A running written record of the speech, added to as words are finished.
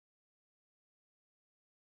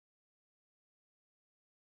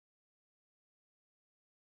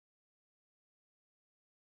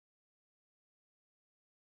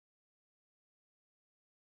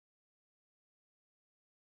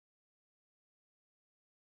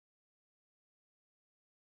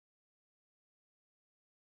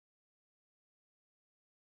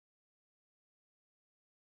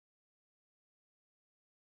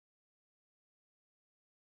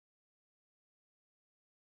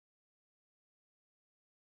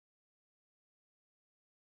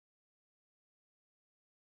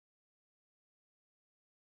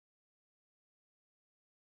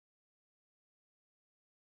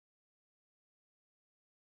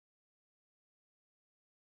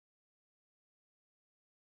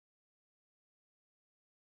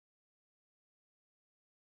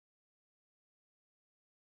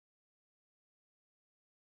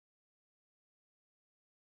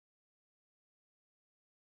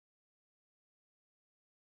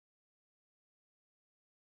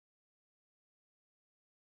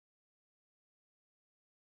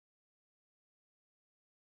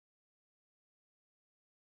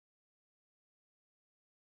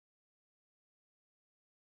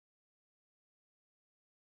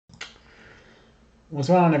What's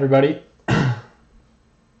going on, everybody? I'm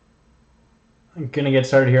going to get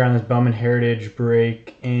started here on this Bowman Heritage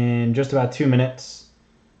break in just about 2 minutes.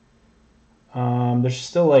 There's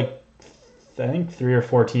still like, I think 3 or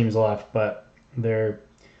 4 teams left, but they're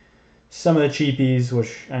some of the cheapies,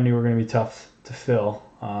 which I knew were going to be tough to fill.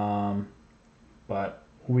 But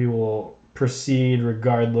we will proceed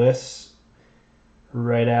regardless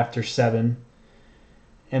right after 7.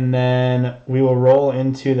 And then we will roll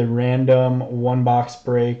into the random one-box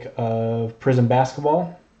break of Prizm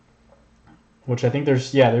basketball, which I think there's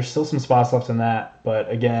still some spots left in that. But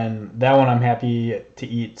again, that one I'm happy to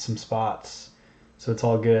eat some spots, so it's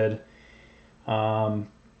all good. But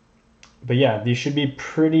yeah, these should be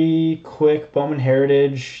pretty quick. Bowman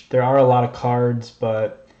Heritage, there are a lot of cards,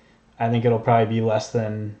 but I think it'll probably be less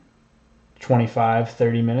than 25,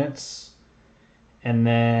 30 minutes. And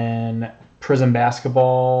then Prizm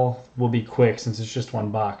basketball will be quick since it's just one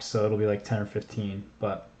box, so it'll be like 10 or 15.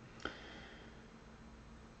 But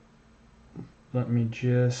let me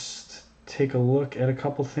just take a look at a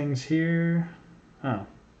couple things here. Oh,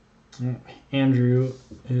 Andrew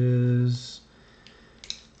is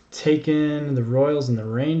taking the Royals and the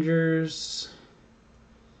Rangers.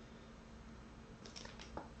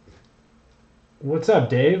 What's up,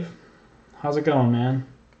 Dave? How's it going, man?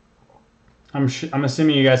 I'm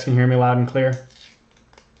assuming you guys can hear me loud and clear.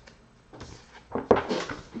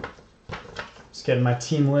 Just getting my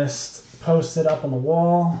team list posted up on the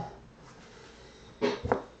wall.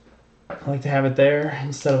 I like to have it there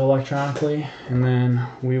instead of electronically, and then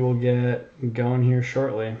we will get going here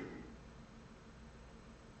shortly.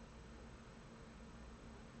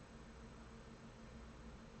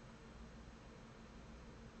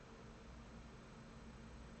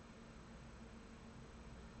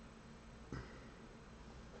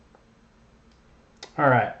 All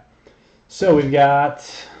right, so we've got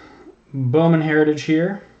Bowman Heritage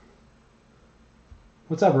here.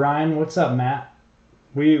 What's up, Ryan? What's up, Matt?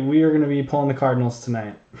 We are going to be pulling the Cardinals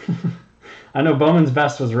tonight. I know Bowman's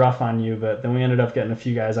best was rough on you, but then we ended up getting a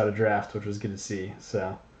few guys out of draft, which was good to see.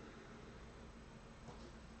 So,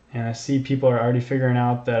 and I see people are already figuring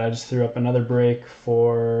out that I just threw up another break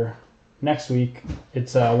for next week.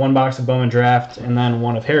 It's one box of Bowman draft and then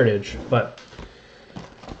one of Heritage. But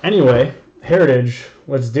anyway, Heritage,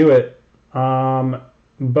 let's do it.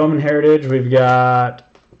 Bowman Heritage, we've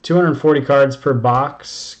got 240 cards per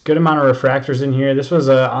box. Good amount of refractors in here. This was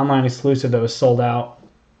an online exclusive that was sold out.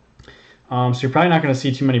 So you're probably not going to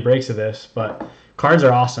see too many breaks of this, but cards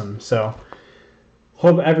are awesome. So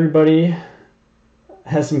hope everybody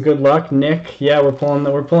has some good luck. Nick, yeah, we're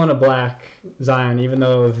pulling a black Zion, even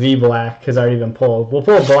though the black has already been pulled. We'll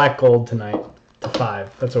pull a black gold tonight to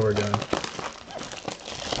 5. That's what we're doing.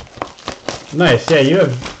 Nice.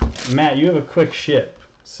 Yeah, Matt, you have a quick ship,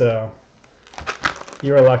 so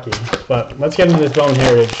you are lucky. But let's get into this Bowman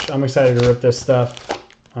Heritage. I'm excited to rip this stuff.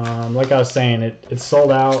 Like I was saying, it's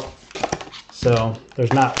sold out, so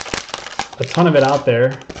there's not a ton of it out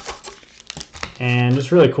there. And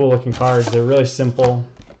just really cool looking cards. They're really simple.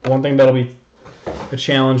 One thing that'll be a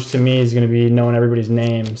challenge to me is going to be knowing everybody's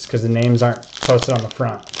names, because the names aren't posted on the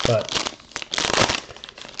front. But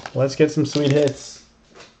let's get some sweet hits.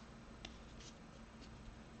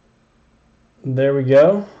 There we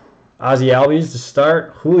go. Ozzy Albies to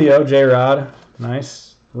start. Julio, J-Rod.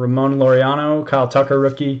 Nice. Ramon Laureano. Kyle Tucker,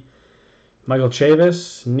 rookie. Michael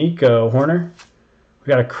Chavis. Nico Horner. We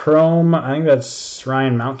got a Chrome. I think that's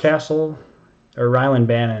Ryan Mountcastle. Or Rylan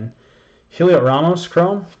Bannon. Heliot Ramos,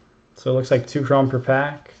 Chrome. So it looks like 2 Chrome per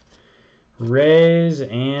pack. Rays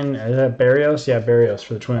and is that Barrios? Yeah, Barrios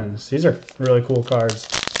for the Twins. These are really cool cards.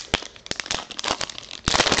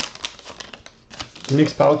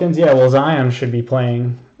 Knicks Pelicans, yeah, well, Zion should be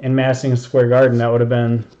playing in Madison Square Garden. That would have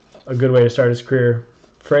been a good way to start his career.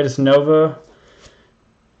 Freitas Nova,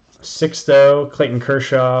 Sixto, Clayton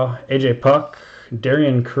Kershaw, AJ Puck,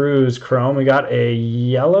 Darian Cruz, Chrome. We got a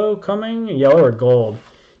yellow coming, yellow or gold?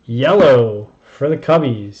 Yellow for the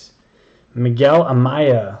Cubbies. Miguel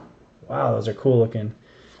Amaya. Wow, those are cool looking.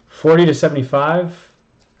 40 to 75,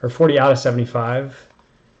 or 40 out of 75.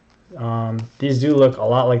 These do look a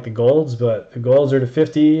lot like the golds, but the golds are to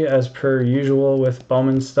 50 as per usual with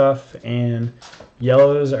Bowman stuff, and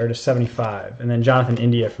yellows are to 75. And then Jonathan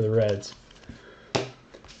India for the Reds.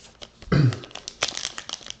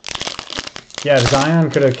 Yeah, if Zion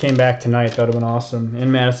could have came back tonight, that would have been awesome. In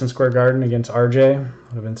Madison Square Garden against RJ,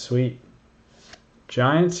 would have been sweet.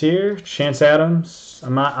 Giants here, Chance Adams,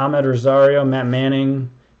 Ahmed Rosario, Matt Manning,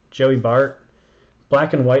 Joey Bart.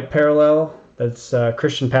 Black and white parallel. That's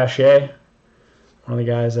Christian Pache, one of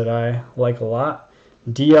the guys that I like a lot.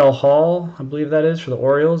 DL Hall, I believe that is, for the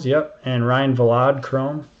Orioles. Yep. And Ryan Vilade,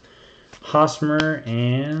 chrome. Hosmer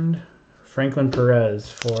and Franklin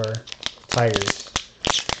Perez for Tigers.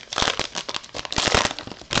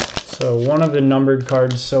 So one of the numbered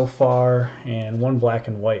cards so far, and one black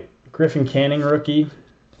and white. Griffin Canning, rookie.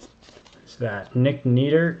 Is that Nick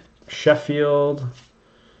Nieder, Sheffield.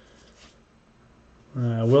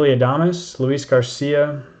 Willie Adames, Luis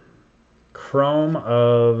Garcia. Chrome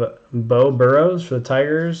of Bo Burrows for the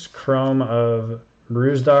Tigers. Chrome of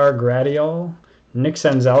Brusdar Gradiol. Nick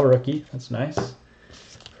Senzel, rookie. That's nice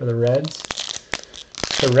for the Reds.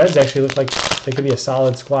 The Reds actually look like they could be a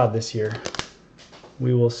solid squad this year.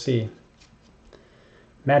 We will see.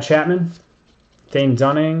 Matt Chapman, Dane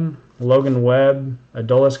Dunning, Logan Webb,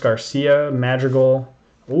 Adolis Garcia, Madrigal.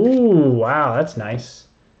 Ooh, wow, that's nice.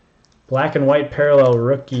 Black and white parallel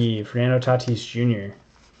rookie, Fernando Tatis Jr.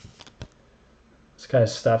 This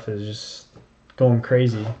guy's stuff is just going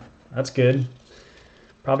crazy. That's good.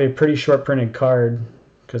 Probably a pretty short printed card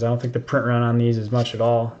because I don't think the print run on these is much at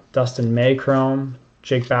all. Dustin May chrome,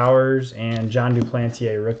 Jake Bowers, and John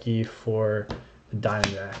Duplantier rookie for the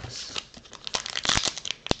Diamondbacks.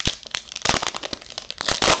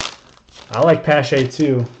 I like Pache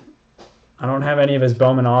too. I don't have any of his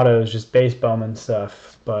Bowman autos, just base Bowman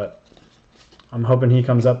stuff, but I'm hoping he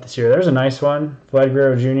comes up this year. There's a nice one. Vlad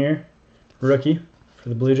Guerrero Jr., rookie for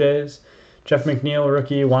the Blue Jays. Jeff McNeil,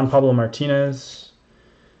 rookie. Juan Pablo Martinez.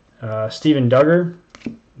 Steven Duggar,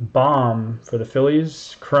 bomb for the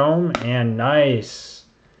Phillies. Chrome, and nice.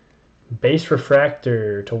 Base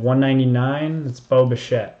refractor to 199. That's Bo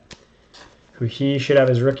Bichette, who he should have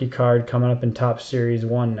his rookie card coming up in Top Series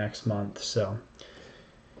 1 next month. So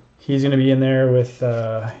he's going to be in there with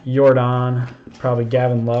Jordan, probably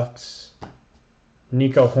Gavin Lux,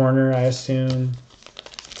 Nico Horner, I assume.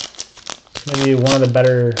 Maybe one of the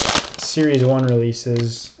better Series 1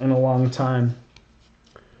 releases in a long time.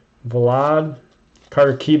 Vlad,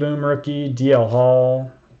 Carter Kieboom, rookie, DL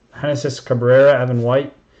Hall, Genesis Cabrera, Evan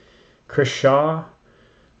White, Chris Shaw,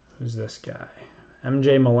 who's this guy?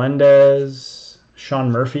 MJ Melendez,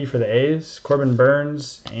 Sean Murphy for the A's, Corbin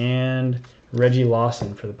Burns, and Reggie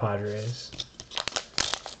Lawson for the Padres.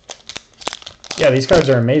 Yeah, these cards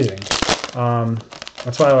are amazing.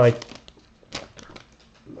 That's why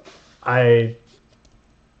I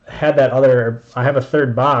had that other, I have a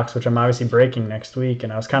third box, which I'm obviously breaking next week,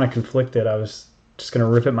 and I was kind of conflicted. I was just going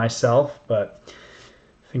to rip it myself, but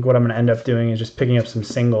I think what I'm going to end up doing is just picking up some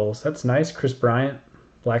singles. That's nice. Chris Bryant,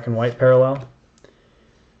 black and white parallel.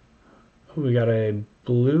 Ooh, we got a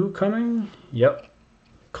blue coming. Yep.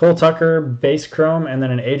 Cole Tucker, base chrome, and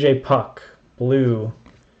then an AJ Puck, blue.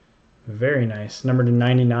 Very nice. Numbered to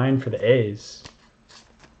 99 for the A's.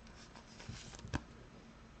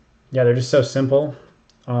 Yeah, they're just so simple.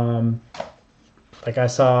 Like I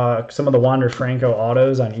saw some of the Wander Franco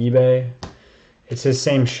autos on eBay. It's his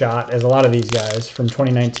same shot as a lot of these guys from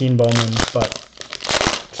 2019 Bowman, but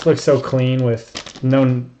just looks so clean with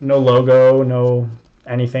no logo, no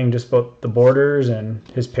anything, just the borders and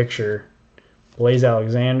his picture. Blaze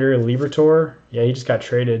Alexander, Libertor. Yeah, he just got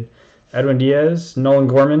traded. Edwin Diaz, Nolan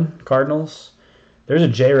Gorman, Cardinals. There's a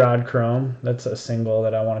J-Rod chrome. That's a single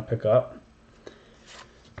that I want to pick up.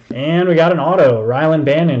 And we got an auto, Rylan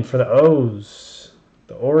Bannon for the O's.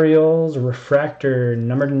 The Orioles, refractor,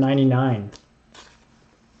 number 99.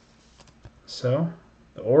 So,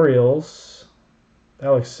 the Orioles, that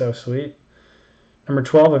looks so sweet. Number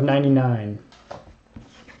 12 of 99.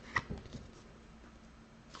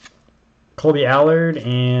 Colby Allard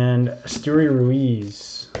and Stewie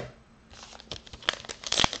Ruiz.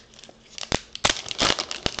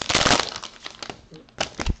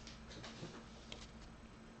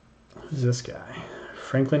 Who's this guy?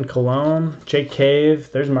 Franklin Colon, Jake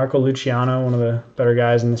Cave. There's Marco Luciano, one of the better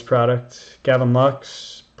guys in this product. Gavin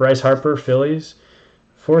Lux, Bryce Harper, Phillies.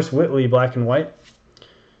 Forrest Whitley, black and white.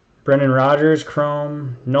 Brendan Rodgers,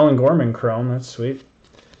 chrome. Nolan Gorman, chrome. That's sweet.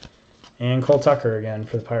 And Cole Tucker again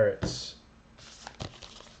for the Pirates.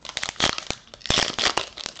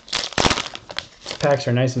 These packs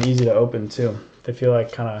are nice and easy to open too. They feel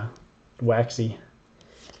like kind of waxy.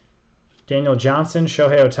 Daniel Johnson,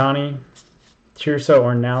 Shohei Ohtani, Tirso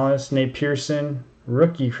Ornelas, Nate Pearson,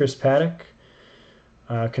 rookie Chris Paddock,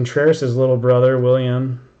 Contreras' little brother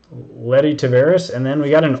William, Letty Tavares, and then we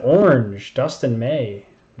got an orange, Dustin May.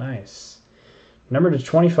 Nice. Number to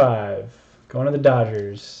 25, going to the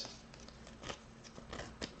Dodgers.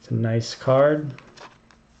 It's a nice card.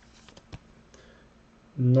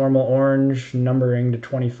 Normal orange numbering to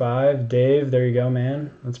 25. Dave, there you go,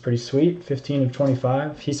 man. That's pretty sweet. 15 of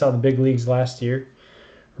 25. He saw the big leagues last year.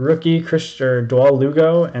 Rookie, Dual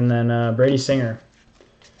Lugo, and then Brady Singer.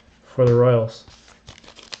 for the Royals.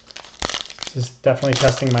 This is definitely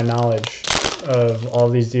testing my knowledge of all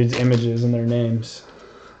these dudes' images and their names.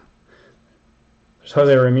 There's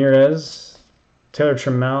Jose Ramirez, Taylor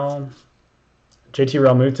Trammell, JT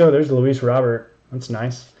Realmuto. There's Luis Robert. That's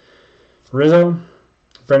nice. Rizzo,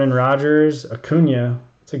 Brendan Rodgers, Acuna.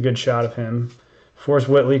 That's a good shot of him. Forrest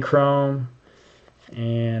Whitley chrome,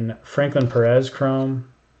 and Franklin Perez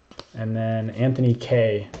chrome, and then Anthony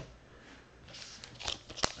Kay.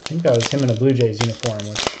 I think that was him in a Blue Jays uniform,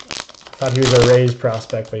 which I thought he was a Rays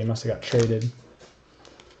prospect, but he must have got traded.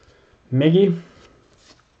 Miggy,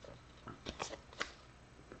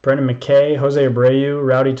 Brendan McKay, Jose Abreu,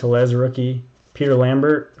 Rowdy Tellez rookie, Peter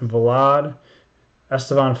Lambert, Vlad,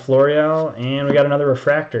 Estevan Florial, and we got another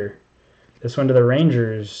refractor. This one to the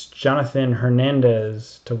Rangers, Jonathan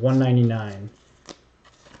Hernandez to 199.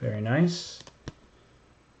 Very nice.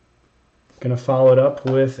 Going to follow it up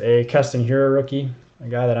with a Keston Hero rookie, a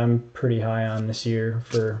guy that I'm pretty high on this year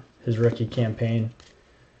for his rookie campaign.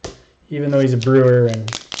 Even though he's a Brewer and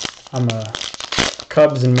I'm a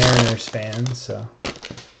Cubs and Mariners fan, so.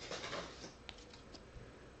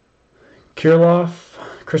 Kirilloff,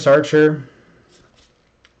 Chris Archer,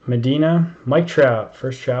 Medina, Mike Trout,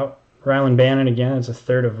 first Trout. Rylan Bannon again, it's a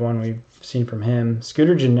third of one we've seen from him.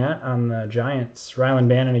 Scooter Gennett on the Giants. Rylan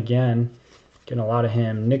Bannon again, getting a lot of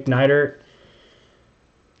him. Nick Neidert,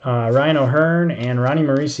 Ryan O'Hearn, and Ronnie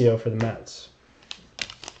Mauricio for the Mets.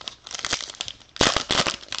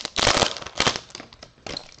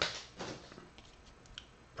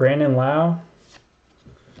 Brandon Lau,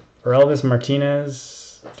 Elvis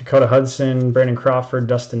Martinez, Dakota Hudson, Brandon Crawford,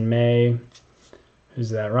 Dustin May. Who's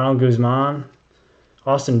that? Ronald Guzman.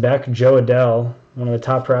 Austin Beck, Joe Adell, one of the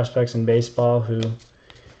top prospects in baseball, who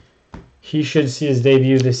he should see his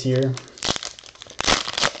debut this year.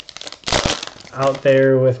 Out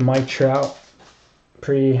there with Mike Trout,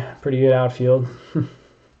 pretty good outfield.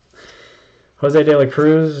 Jose De La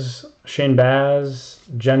Cruz, Shane Baz,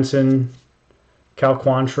 Jensen, Cal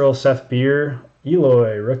Quantrill, Seth Beer,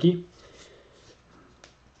 Eloy, rookie.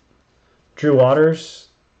 Drew Waters,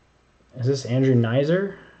 is this Andrew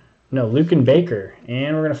Nizer? No, Lucan Baker.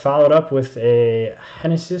 And we're going to follow it up with a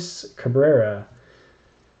Genesis Cabrera.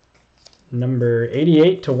 Number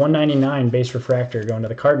 88 to 199 base refractor going to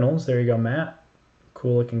the Cardinals. There you go, Matt.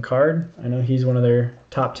 Cool looking card. I know he's one of their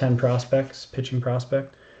top 10 prospects, pitching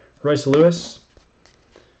prospect. Royce Lewis.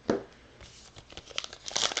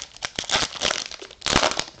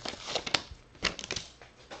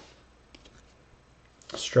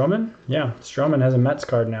 Stroman? Yeah, Stroman has a Mets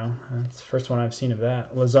card now. That's the first one I've seen of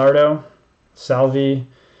that. Luzardo, Salvi,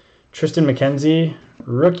 Tristan McKenzie,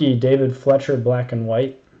 rookie David Fletcher, black and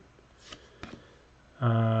white.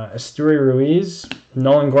 Esteury Ruiz,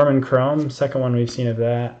 Nolan Gorman chrome, second one we've seen of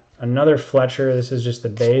that. Another Fletcher, this is just the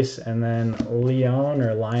base, and then Leon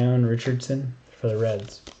Richardson for the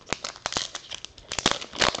Reds.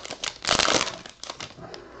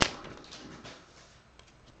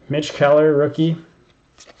 Mitch Keller, rookie.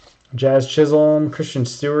 Jazz Chisholm, Christian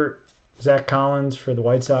Stewart, Zach Collins for the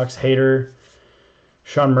White Sox, Hader,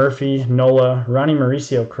 Sean Murphy, Nola, Ronnie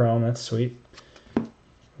Mauricio chrome, that's sweet.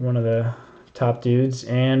 One of the top dudes.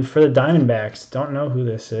 And for the Diamondbacks, don't know who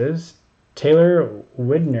this is, Taylor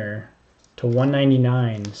Widner to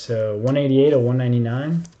 199. So 188 to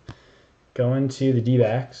 199 going to the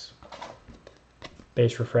D-backs.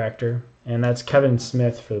 Base refractor. And that's Kevin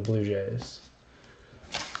Smith for the Blue Jays.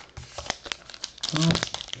 Well,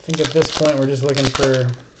 I think at this point we're just looking for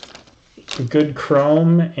good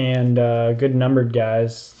chrome and good numbered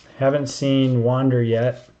guys. Haven't seen Wander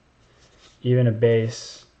yet, even a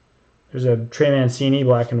base. There's a Trey Mancini,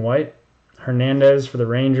 black and white. Hernandez for the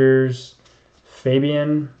Rangers.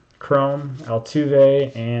 Fabian, chrome.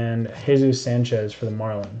 Altuve, and Jesus Sanchez for the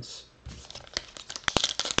Marlins.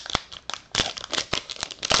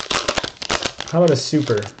 How about a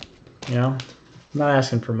super? You know, I'm not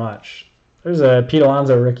asking for much. There's a Pete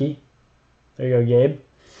Alonso rookie. There you go, Gabe.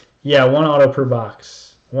 Yeah, one auto per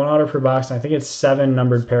box. One auto per box, and I think it's 7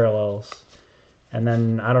 numbered parallels. And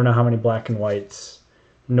then I don't know how many black and whites.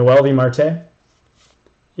 Noelvi Marte.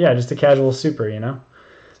 Yeah, just a casual super, you know.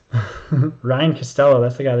 Ryan Costello,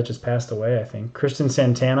 that's the guy that just passed away, I think. Kristen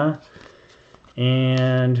Santana.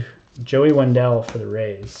 And Joey Wendell for the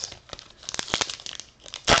Rays.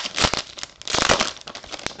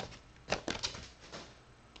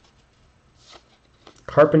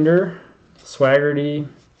 Carpenter, Swaggerty,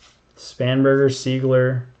 Spanberger,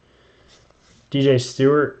 Siegler, DJ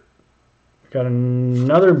Stewart. Got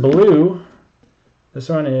another blue. This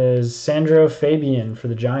one is Sandro Fabian for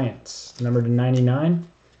the Giants, numbered to 99.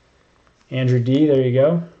 Andrew D, there you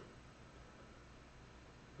go.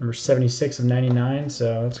 Number 76 of 99,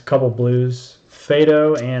 so it's a couple blues.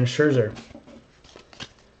 Fado and Scherzer.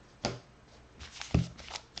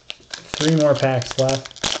 3 more packs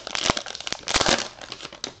left.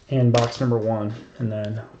 And box number 1. And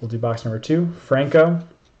then we'll do box number 2. Franco.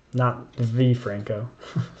 Not the Franco.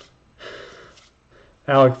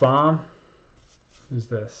 Alec Baum. Who's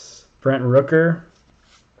this? Brent Rooker.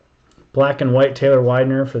 Black and white Taylor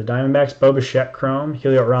Widener for the Diamondbacks. Bo Bichette Chrome.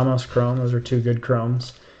 Heliot Ramos Chrome. Those are 2 good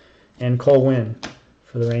Chromes. And Cole Winn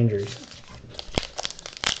for the Rangers.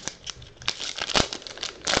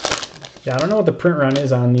 Yeah, I don't know what the print run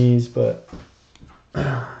is on these, but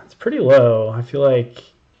it's pretty low. I feel like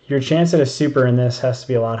your chance at a super in this has to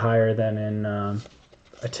be a lot higher than in a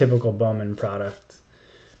typical Bowman product.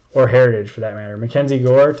 Or Heritage, for that matter. Mackenzie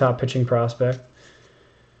Gore, top pitching prospect.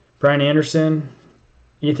 Brian Anderson,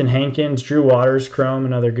 Ethan Hankins, Drew Waters, Chrome,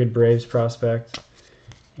 another good Braves prospect.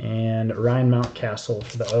 And Ryan Mountcastle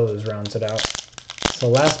for the O's rounds it out. So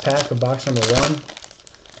last pack of box number 1.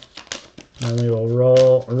 And we will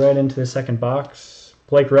roll right into the second box.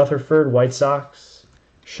 Blake Rutherford, White Sox.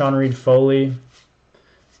 Sean Reed Foley.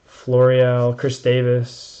 Florial, Chris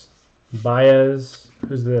Davis. Baez.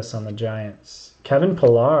 Who's this on the Giants? Kevin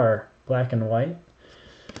Pillar, black and white.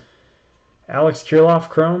 Alex Kirilloff,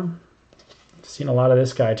 Chrome. Seen a lot of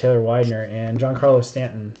this guy, Taylor Widener. And Giancarlo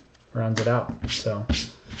Stanton rounds it out. So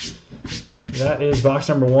that is box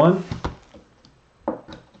number 1.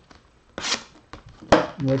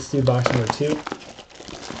 Let's do box number 2.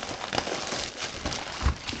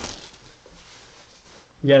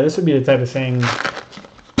 Yeah, this would be the type of thing.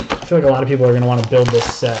 I feel like a lot of people are going to want to build this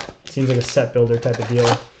set. Seems like a set builder type of deal.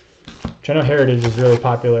 Which I know Heritage is really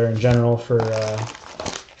popular in general for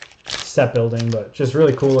set building, but just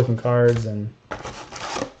really cool looking cards and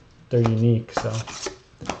they're unique, so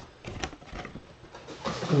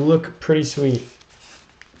look pretty sweet.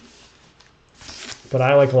 But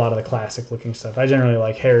I like a lot of the classic looking stuff. I generally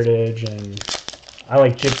like Heritage, and I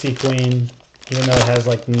like Gypsy Queen, even though it has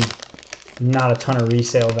like not a ton of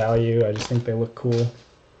resale value. I just think they look cool.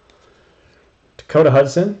 Dakota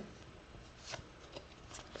Hudson,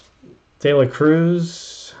 De La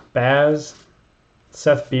Cruz, Baz,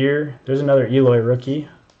 Seth Beer. There's another Eloy rookie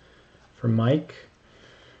for Mike.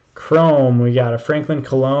 Chrome, we got a Franklin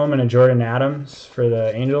Colomb and a Jordan Adams for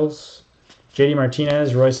the Angels. JD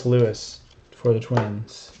Martinez, Royce Lewis for the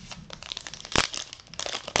Twins.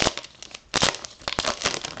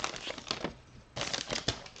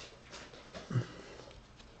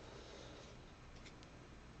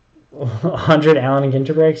 $100 Allen and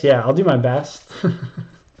Ginter breaks? Yeah, I'll do my best.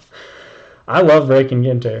 I love breaking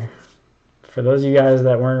Ginter. For those of you guys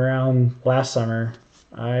that weren't around last summer,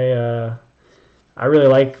 I really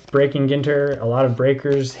like breaking Ginter. A lot of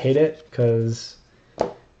breakers hate it because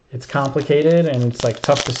it's complicated and it's like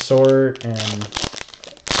tough to sort, and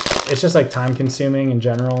it's just like time consuming in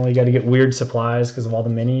general. You got to get weird supplies because of all the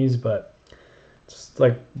minis, but it's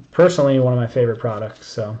like personally one of my favorite products.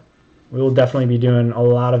 So we will definitely be doing a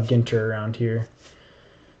lot of Ginter around here.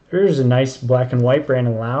 Here's a nice black and white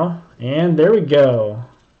Brandon Lau, and there we go.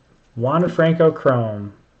 Wander Franco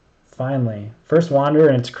Chrome. Finally. First Wander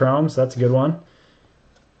and it's Chrome, so that's a good one.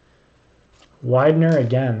 Widener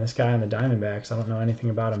again, this guy on the Diamondbacks. I don't know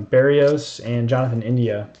anything about him. Barrios and Jonathan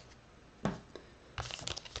India.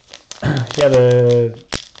 Yeah, the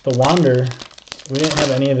Wander, we didn't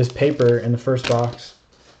have any of his paper in the first box.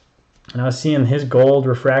 And I was seeing his gold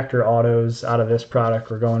refractor autos out of this product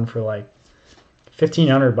were going for like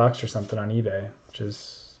 $1,500 or something on eBay, which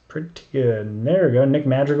is pretty good. And there we go. Nick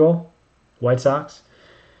Madrigal, White Sox.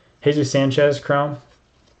 Jesus Sanchez, Chrome.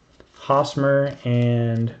 Hosmer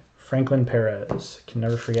and Franklin Perez. Can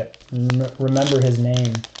never remember his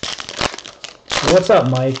name. What's up,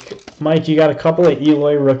 Mike? Mike, you got a couple of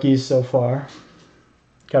Eloy rookies so far.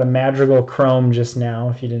 Got a Madrigal Chrome just now,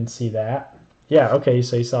 if you didn't see that. Yeah, okay,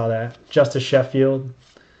 so you saw that. Justice Sheffield.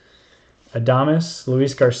 Adames,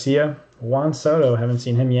 Luis Garcia. Juan Soto, haven't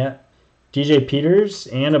seen him yet. DJ Peters,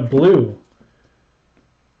 and a blue.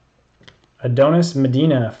 Adonis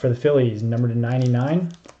Medina for the Phillies, numbered to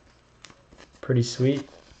 99. Pretty sweet.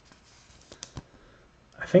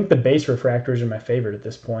 I think the base refractors are my favorite at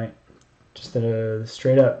this point. Just a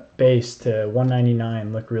straight up base to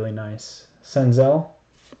 199 look really nice. Senzel.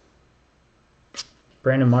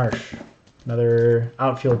 Brandon Marsh, another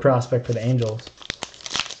outfield prospect for the Angels.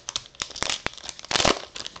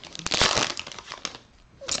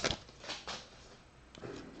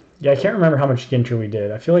 Yeah, I can't remember how much Ginter we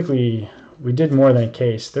did. I feel like we did more than a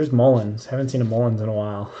case. There's Mullins. Haven't seen a Mullins in a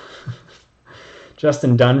while.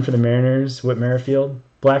 Justin Dunn for the Mariners. Whit Merrifield.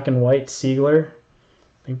 Black and white Siegler.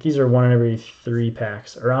 I think these are 1 in every 3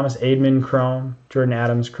 packs. Aramis Aidman Chrome, Jordan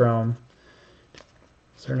Adams Chrome.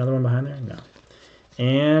 Is there another one behind there? No.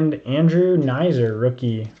 And Andrew Nizer,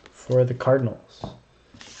 rookie for the Cardinals.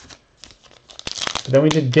 But then we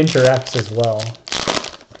did Ginter X as well.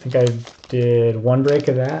 I think I did 1 break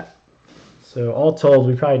of that. So all told,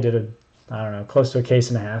 we probably did I don't know, close to a case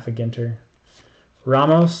and a half of Ginter.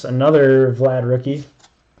 Ramos, another Vlad rookie.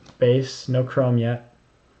 Base, no chrome yet.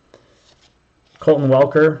 Colton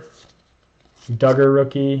Welker, Duggar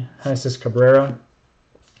rookie. Genesis Cabrera.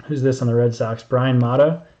 Who's this on the Red Sox? Brian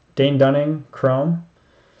Mata. Dane Dunning, chrome.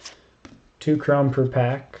 2 chrome per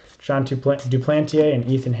pack. John Duplantier and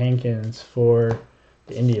Ethan Hankins for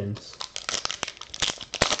the Indians.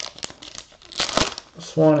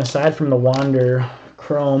 This one, aside from the Wander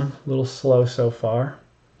chrome, a little slow so far.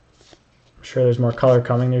 I'm sure there's more color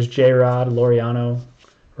coming. There's J-Rod, Laureano,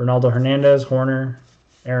 Ronaldo Hernandez, Horner,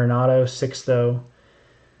 Arenado, Sixto,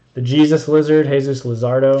 the Jesus Lizard, Jesus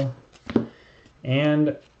Lizardo,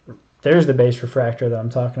 and there's the base refractor that I'm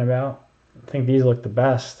talking about. I think these look the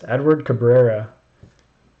best. Edward Cabrera,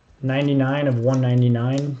 99 of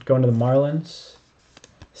 199, going to the Marlins.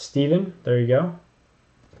 Steven, there you go.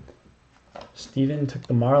 Steven took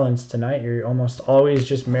the Marlins tonight. You're almost always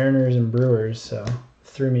just Mariners and Brewers, so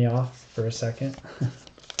threw me off for a second.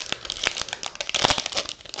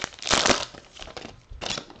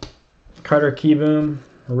 Carter Kieboom,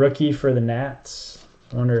 rookie for the Nats.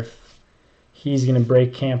 I wonder if he's going to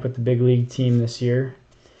break camp with the big league team this year.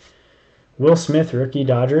 Will Smith, rookie,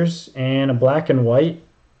 Dodgers. And a black and white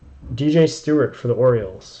DJ Stewart for the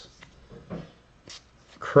Orioles.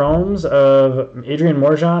 Chromes of Adrian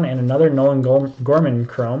Morjan and another Nolan Gorman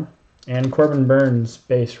chrome. And Corbin Burns,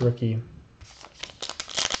 base rookie.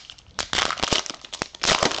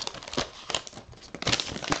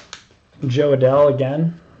 Joe Adell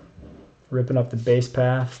again, ripping up the base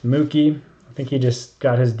path. Mookie, I think he just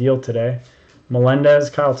got his deal today. Melendez,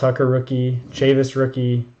 Kyle Tucker rookie. Chavis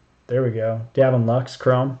rookie. There we go. Davin Lux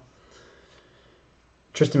chrome.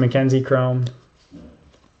 Tristan McKenzie chrome.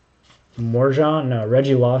 Morjan, no,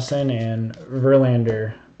 Reggie Lawson and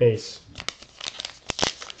Verlander base.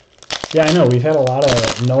 Yeah, I know. We've had a lot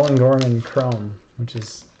of Nolan Gorman chrome, which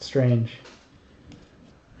is strange.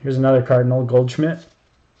 Here's another Cardinal, Goldschmidt.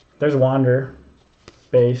 There's Wander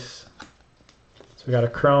base. So we got a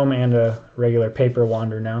chrome and a regular paper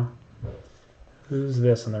Wander now. Who's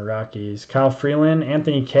this on the Rockies? Kyle Freeland,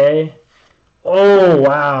 Anthony Kay. Oh,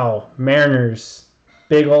 wow. Mariners.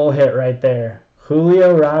 Big ol' hit right there.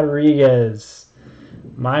 Julio Rodriguez.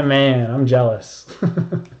 My man. I'm jealous.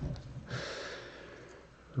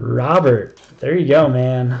 Robert. There you go,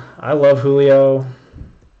 man. I love Julio.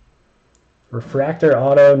 Refractor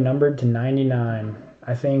auto numbered to 99.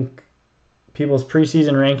 I think people's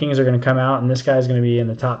preseason rankings are going to come out, and this guy's going to be in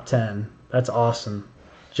the top 10. That's awesome.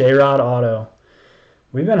 J-Rod auto.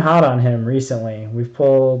 We've been hot on him recently. We've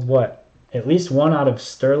pulled, what, at least 1 out of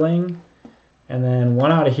Sterling, and then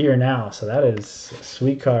 1 out of here now. So that is a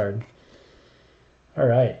sweet card. All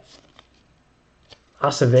right.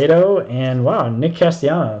 Acevedo and, wow, Nick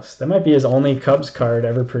Castellanos. That might be his only Cubs card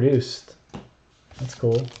ever produced. That's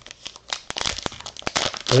cool.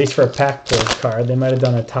 At least for a pack pulled card. They might have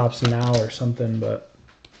done a Topps Now or something, but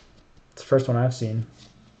it's the first one I've seen.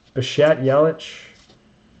 Bichette, Yelich,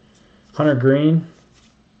 Hunter Green,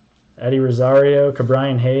 Eddie Rosario,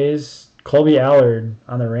 Cabrian Hayes, Colby Allard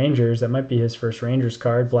on the Rangers. That might be his first Rangers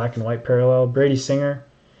card. Black and white parallel. Brady Singer,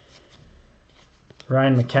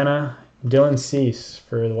 Ryan McKenna, Dylan Cease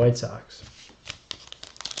for the White Sox.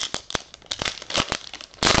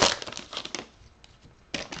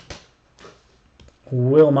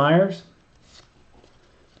 Will Myers,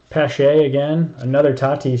 Pache again, another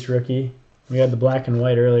Tatis rookie. We had the black and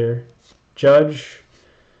white earlier. Judge,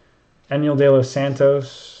 Enel De Los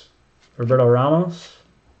Santos, Roberto Ramos.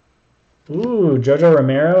 Ooh, Jojo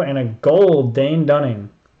Romero and a gold Dane Dunning.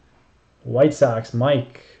 White Sox,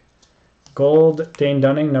 Mike. Gold Dane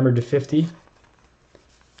Dunning, numbered to 50. I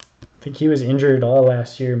think he was injured all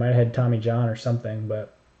last year. Might have had Tommy John or something,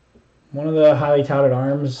 but one of the highly touted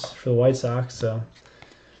arms for the White Sox, so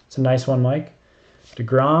it's a nice one, Mike.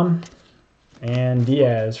 DeGrom and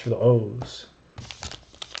Diaz for the O's.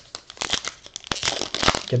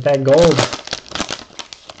 Get that gold.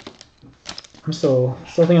 I'm still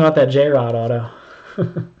thinking about that J-Rod auto.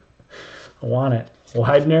 I want it.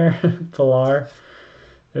 Widener, Pilar.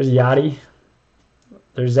 There's Yachty.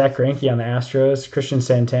 There's Zach Greinke on the Astros. Christian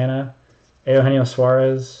Santana. Eugenio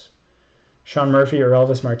Suarez. Sean Murphy or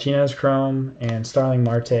Elvis Martinez chrome, and Starling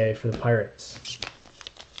Marte for the Pirates.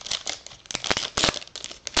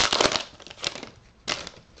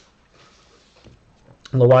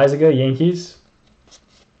 Loizaga, Yankees.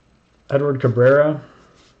 Edward Cabrera.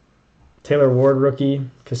 Taylor Ward, rookie.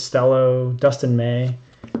 Costello. Dustin May.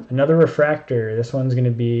 Another refractor. This one's going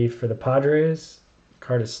to be for the Padres.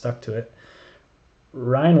 Card is stuck to it.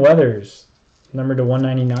 Ryan Weathers, numbered to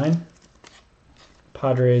 199.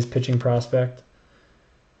 Padres pitching prospect.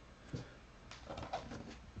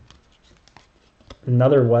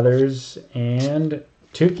 Another Weathers and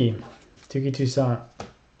Tukey Toussaint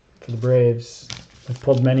for the Braves. I've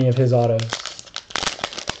pulled many of his autos.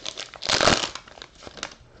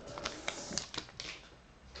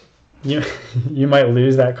 You might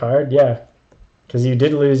lose that card, yeah, because you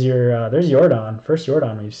did lose your. There's Jordan, first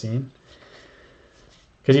Jordan we've seen.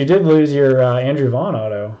 Because you did lose your Andrew Vaughn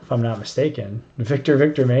auto, if I'm not mistaken.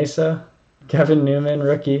 Victor Mesa, Kevin Newman,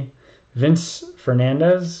 rookie, Vince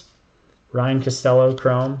Fernandez, Ryan Costello,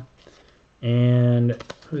 chrome, and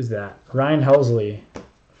who's that? Ryan Helsley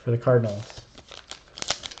for the Cardinals.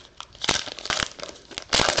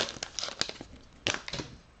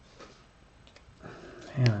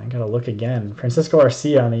 Man, I gotta look again. Francisco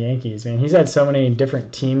Arcia on the Yankees. Man, he's had so many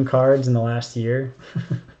different team cards in the last year.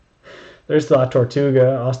 There's La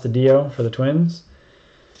Tortuga, Astudillo for the Twins.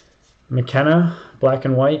 McKenna, black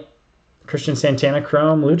and white. Christian Santana,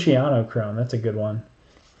 chrome. Luciano, chrome. That's a good one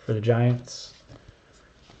for the Giants.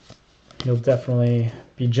 He'll definitely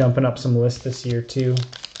be jumping up some lists this year, too.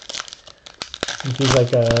 I think he's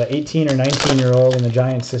like a 18 or 19-year-old in the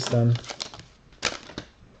Giants system.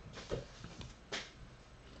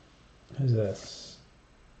 Who's this?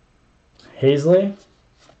 Hazley?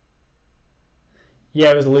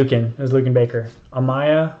 Yeah, it was Lucan. It was Lucan Baker.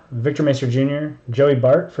 Amaya, Victor Mesa Jr., Joey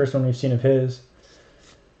Bart, first one we've seen of his.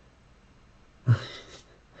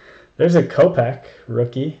 There's a Kopech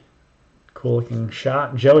rookie. Cool looking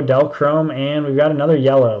shot. Joe Adell chrome, and we've got another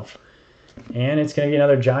yellow. And it's going to be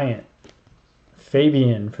another Giant.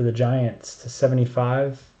 Fabian for the Giants to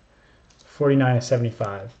 75. 49 to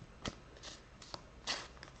 75.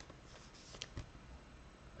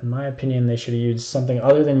 In my opinion, they should have used something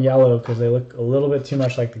other than yellow because they look a little bit too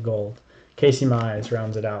much like the gold. Casey Mize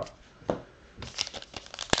rounds it out.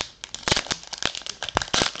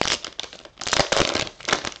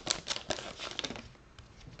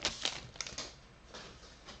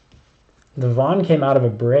 The Vaughn came out of a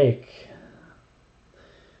break.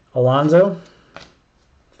 Alonso.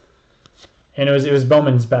 And it was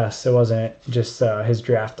Bowman's best. It wasn't just his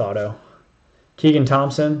draft auto. Keegan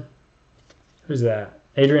Thompson. Who's that?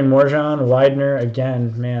 Adrian Morjan, Widener,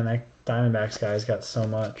 again, man, that Diamondbacks guy's got so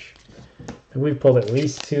much. I think we've pulled at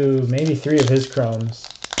least 2, maybe 3 of his chromes.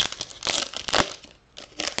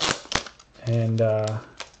 And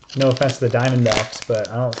no offense to the Diamondbacks, but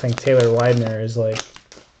I don't think Taylor Widener is like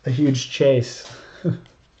a huge chase. I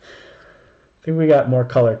think we got more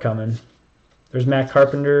color coming. There's Matt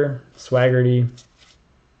Carpenter, Swaggerty,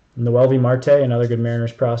 Noelvi Marte, another good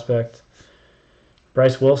Mariners prospect.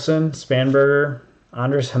 Bryce Wilson, Spanberger,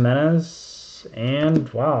 Andres Jimenez, and,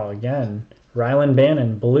 wow, again, Rylan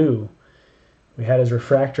Bannon, blue. We had his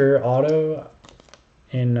refractor auto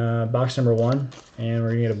in box number 1, and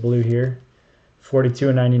we're going to get a blue here. 42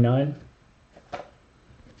 and 99.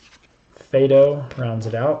 Fado rounds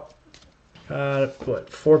it out. What,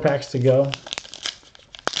 4 packs to go.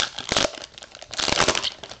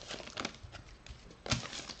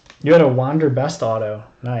 You had a Wander Best auto.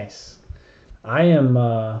 Nice. I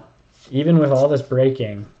am... even with all this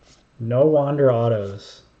breaking, no Wander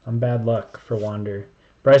autos. I'm bad luck for Wander.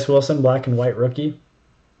 Bryce Wilson, black and white rookie.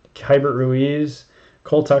 Hybert Ruiz,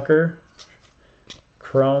 Cole Tucker,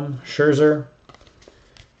 Chrome, Scherzer,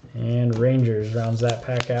 and Rangers rounds that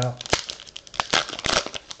pack out.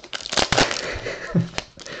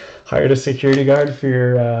 Hired a security guard for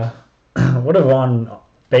your, what do Vaughn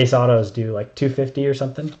base autos do, like 250 or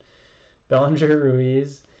something? Bellinger,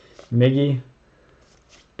 Ruiz, Miggy,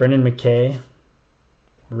 Brendan McKay,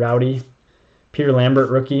 Rowdy, Peter Lambert,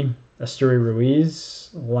 rookie, Asturi Ruiz,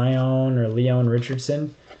 Leon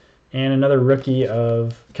Richardson, and another rookie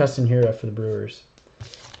of Keston Hiura for the Brewers.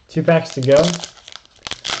 2 packs to go.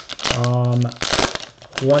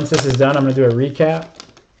 Once this is done, I'm going to do a recap.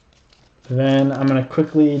 Then I'm going to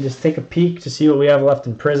quickly just take a peek to see what we have left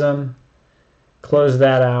in Prizm, close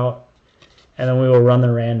that out, and then we will run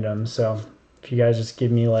the random. So if you guys just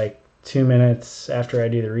give me like 2 minutes after I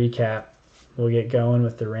do the recap, we'll get going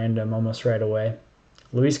with the random almost right away.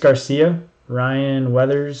 Luis Garcia, Ryan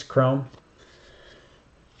Weathers, chrome.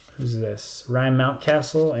 Who's this? Ryan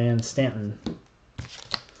Mountcastle and Stanton.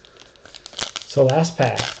 So last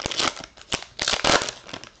pack.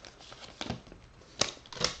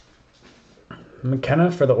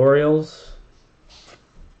 McKenna for the Orioles.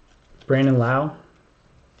 Brandon Lau.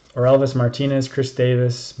 Orelvis Martinez, Chris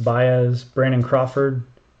Davis, Baez, Brandon Crawford,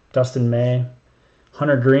 Dustin May,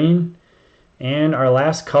 Hunter Green, and our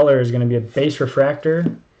last color is going to be a base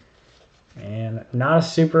refractor, and not a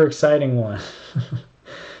super exciting one.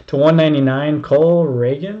 To 199, Cole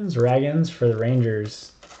Ragans for the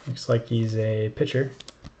Rangers. Looks like he's a pitcher.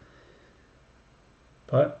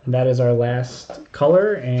 But that is our last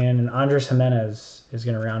color, and Andres Jimenez is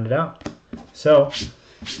going to round it out. So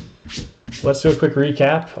let's do a quick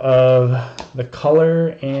recap of the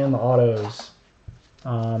color and the autos.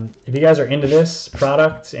 If you guys are into this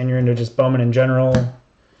product and you're into just Bowman in general,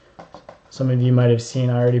 some of you might have seen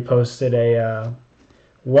I already posted a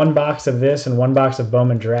one box of this and one box of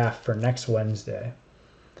Bowman draft for next Wednesday.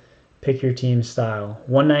 Pick your team style.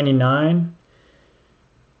 199.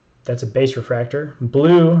 That's a base refractor.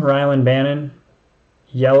 Blue, Rylan Bannon.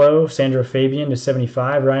 Yellow, Sandro Fabian to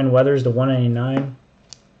 75. Ryan Weathers to 199.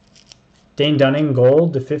 Dane Dunning,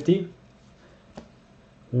 gold to 50.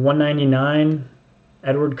 199,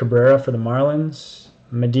 Edward Cabrera for the Marlins.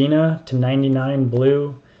 Medina to 99,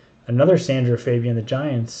 blue. Another Sandro Fabian, the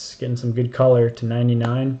Giants, getting some good color to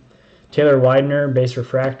 99. Taylor Widener, base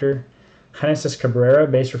refractor. Genesis Cabrera,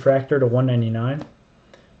 base refractor to 199.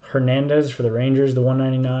 Hernandez for the Rangers to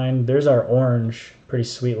 199. There's our orange, pretty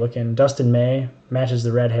sweet looking. Dustin May, matches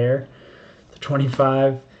the red hair, to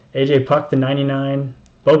 25. AJ Puck to 99.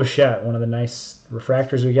 Bo Bichette, one of the nice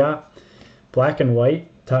refractors we got. Black and white,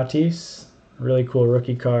 Tatis, really cool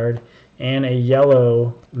rookie card. And a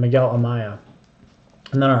yellow Miguel Amaya.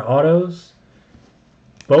 And then our autos,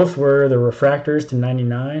 both were the refractors to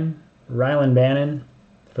 99. Rylan Bannon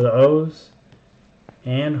for the O's.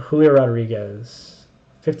 And Julio Rodriguez,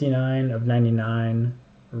 59 of 99.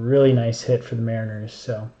 Really nice hit for the Mariners.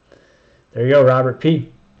 So there you go, Robert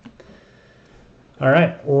P. All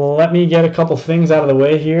right, well, let me get a couple things out of the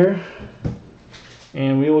way here,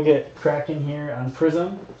 and we will get cracking here on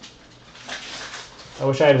Prizm. I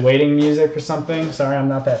wish I had waiting music or something. Sorry, I'm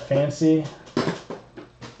not that fancy.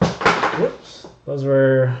 Whoops. Those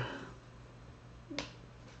were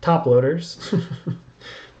top loaders.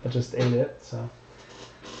 I just ate it, so.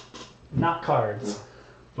 Not cards.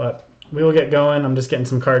 But we will get going. I'm just getting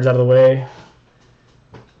some cards out of the way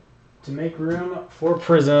to make room for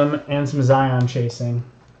Prizm and some Zion chasing.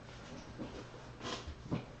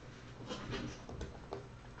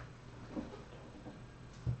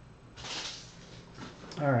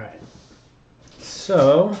 All right.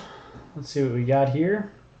 So let's see what we got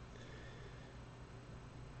here.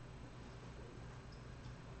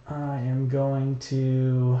 I am going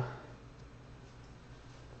to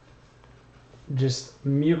just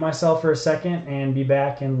mute myself for a second and be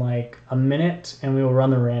back in like a minute, and we will run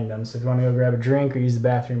the random. So if you want to go grab a drink or use the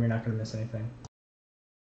bathroom, you're not going to miss anything.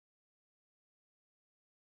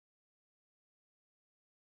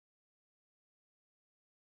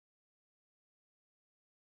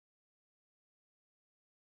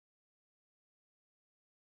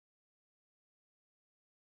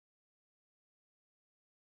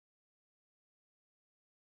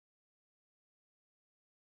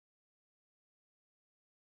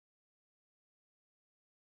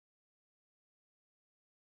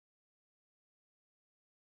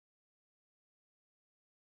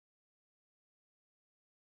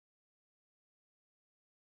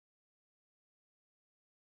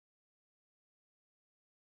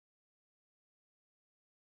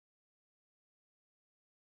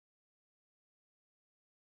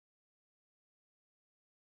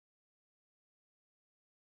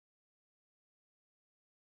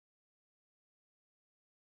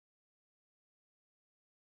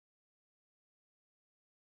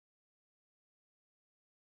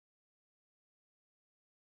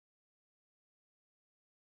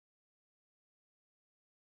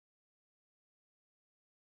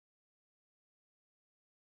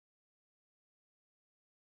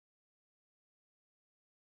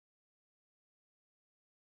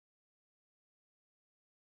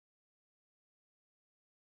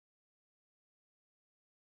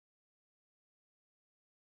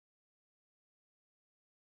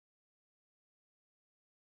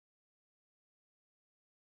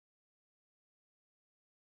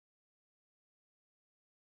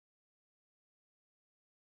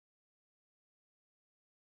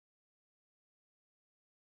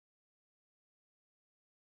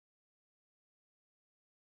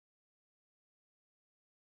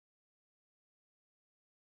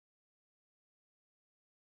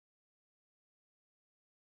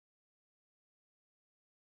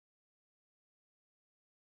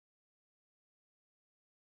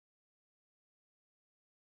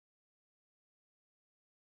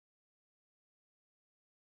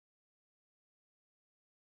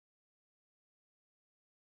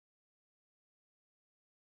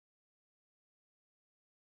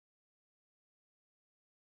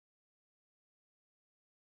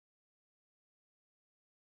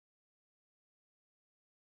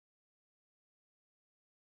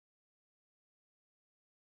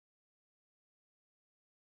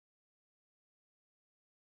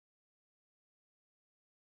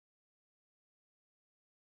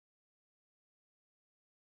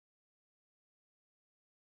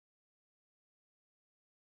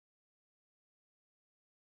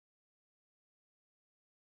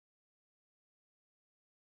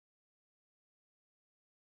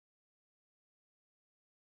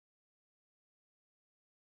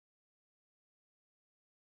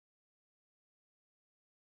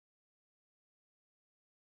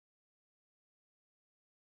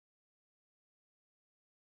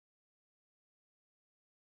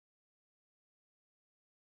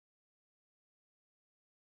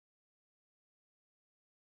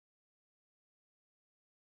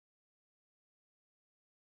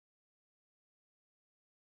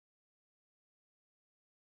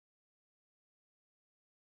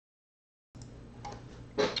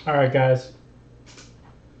 All right, guys.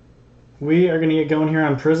 We are going to get going here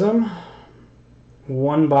on Prizm.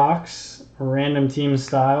 One box, random team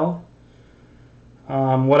style.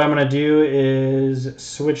 What I'm going to do is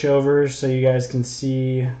switch over so you guys can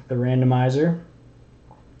see the randomizer.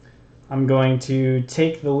 I'm going to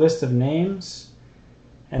take the list of names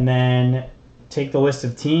and then take the list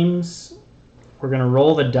of teams. We're going to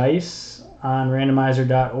roll the dice on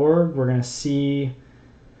randomizer.org. We're going to see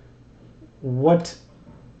what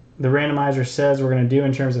the randomizer says we're going to do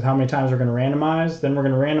in terms of how many times we're going to randomize. Then we're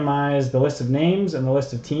going to randomize the list of names and the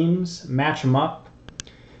list of teams, match them up.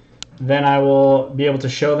 Then I will be able to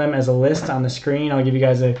show them as a list on the screen. I'll give you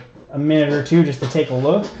guys a minute or two just to take a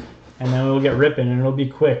look, and then we'll get ripping, and it'll be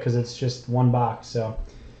quick because it's just one box, so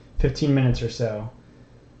 15 minutes or so.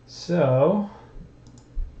 So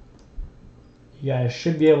you guys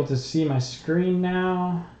should be able to see my screen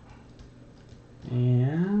now,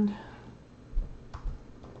 and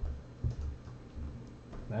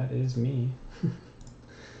that is me.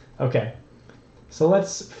 Okay, so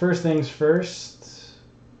let's, first things first,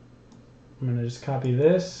 I'm going to just copy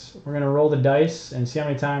this. We're going to roll the dice and see how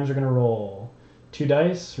many times we're going to roll. 2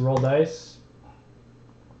 dice, roll dice.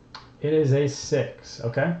 It is a 6,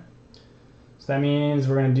 okay? So that means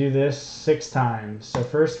we're going to do this 6 times. So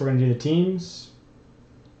first we're going to do the teams.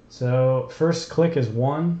 So first click is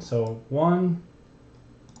 1. So 1,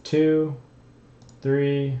 2,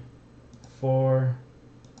 3, 4,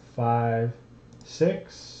 5,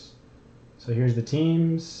 6. So here's the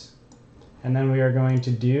teams. And then we are going to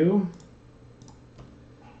do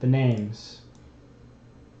the names.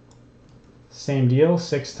 Same deal,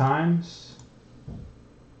 6 times.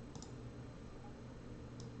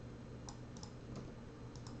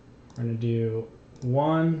 We're going to do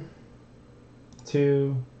 1,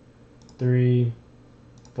 2, 3,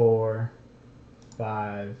 4,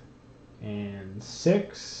 5, and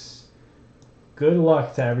 6. Good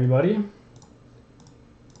luck to everybody.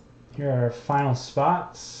 Here are our final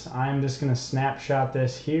spots. I'm just going to snapshot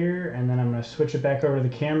this here, and then I'm going to switch it back over to the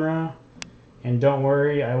camera. And don't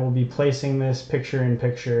worry, I will be placing this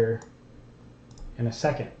picture-in-picture in a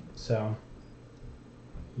second, so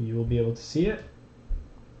you will be able to see it.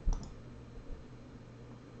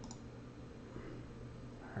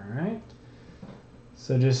 All right.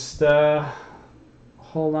 So just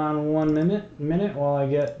hold on 1 minute while I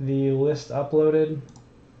get the list uploaded.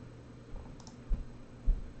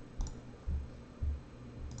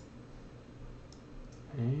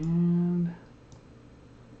 And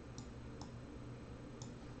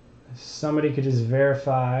if somebody could just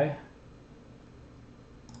verify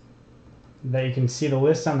that you can see the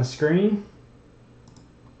list on the screen.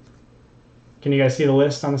 Can you guys see the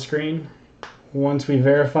list on the screen? Once we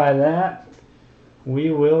verify that,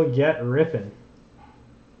 we will get ripping.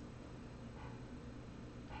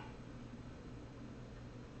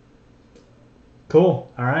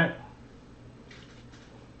 Cool. All right.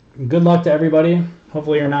 Good luck to everybody.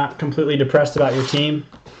 Hopefully you're not completely depressed about your team.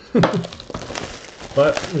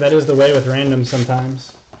 But that is the way with random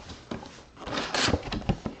sometimes.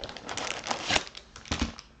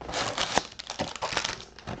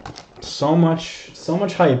 So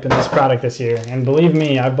much hype in this product this year. And believe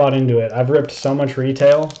me, I've bought into it. I've ripped so much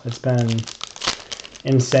retail. It's been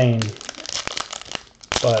insane.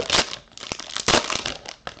 But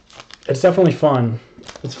it's definitely fun.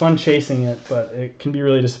 It's fun chasing it, but it can be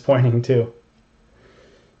really disappointing too.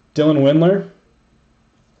 Dylan Windler,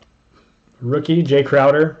 rookie. Jay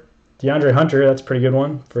Crowder, DeAndre Hunter, that's a pretty good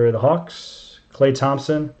one for the Hawks. Klay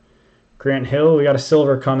Thompson, Grant Hill, we got a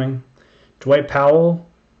silver coming. Dwight Powell,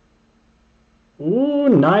 ooh,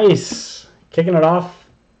 nice. Kicking it off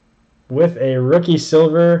with a rookie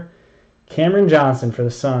silver, Cameron Johnson for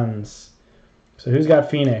the Suns. So who's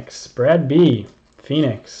got Phoenix? Brad B,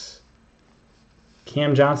 Phoenix.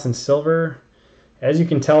 Cam Johnson silver. As you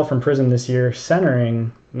can tell from Prizm this year,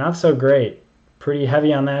 centering, not so great. Pretty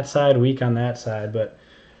heavy on that side, weak on that side, but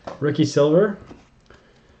rookie silver.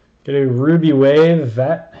 Got a Ruby Wave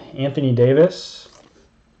vet, Anthony Davis.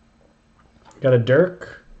 Got a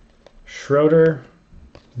Dirk, Schroeder,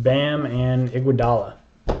 Bam, and Iguodala.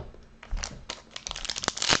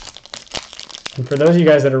 And for those of you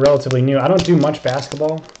guys that are relatively new, I don't do much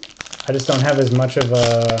basketball. I just don't have as much of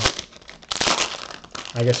a,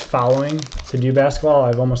 I guess, following to do basketball.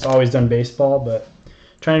 I've almost always done baseball, but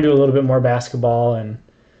trying to do a little bit more basketball, and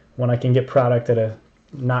when I can get product at a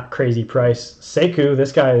not crazy price. Sekou,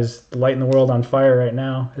 this guy is lighting the world on fire right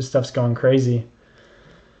now. His stuff's going crazy.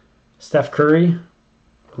 Steph Curry,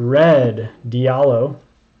 red Diallo.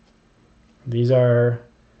 These are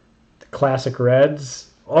the classic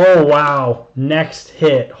reds. Oh, wow. Next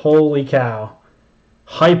hit. Holy cow.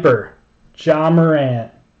 Hyper. Ja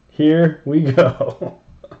Morant. Here we go.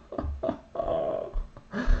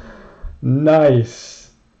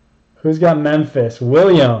 Nice. Who's got Memphis?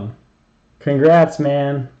 William. Congrats,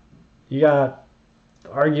 man. You got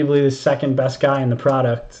arguably the second best guy in the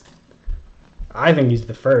product. I think he's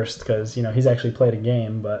the first because, you know, he's actually played a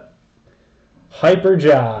game, but Hyper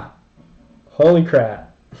Ja. Holy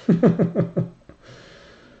crap.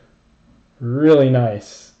 Really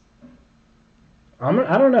nice. I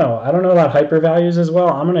don't know. I don't know about hyper values as well.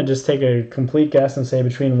 I'm going to just take a complete guess and say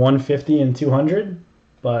between 150 and 200,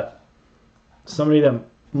 but somebody that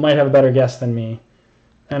might have a better guess than me.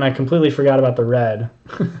 And I completely forgot about the red.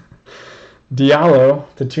 Diallo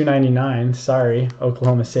to 299. Sorry,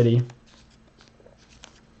 Oklahoma City.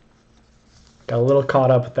 Got a little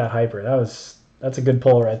caught up with that hyper. That's a good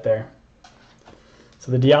pull right there.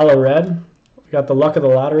 So the Diallo red. We got the luck of the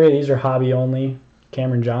lottery. These are hobby only.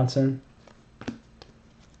 Cameron Johnson.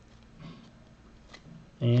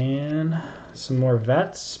 And some more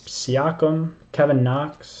vets. Siakam, Kevin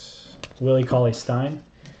Knox, Willie Cauley-Stein.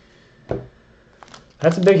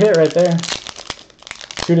 That's a big hit right there.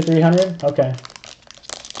 2 to 300? Okay.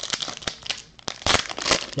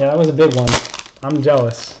 Yeah, that was a big one. I'm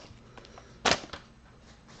jealous.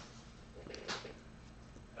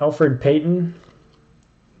 Elfrid Payton.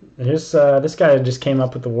 This guy just came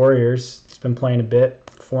up with the Warriors. He's been playing a bit.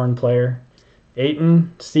 Foreign player.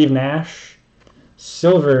 Ayton, Steve Nash.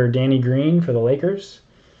 Silver, Danny Green for the Lakers.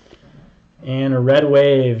 And a red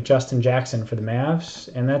wave, Justin Jackson for the Mavs.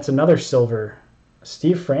 And that's another silver.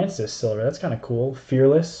 Steve Francis silver. That's kind of cool.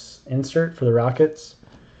 Fearless insert for the Rockets.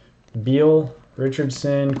 Beal,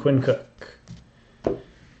 Richardson, Quinn Cook.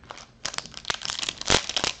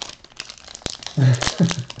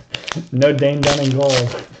 No Dame done in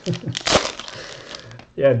gold.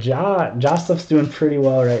 Yeah, Ja stuff's doing pretty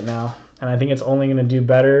well right now. And I think it's only going to do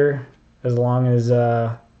better as long as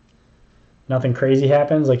nothing crazy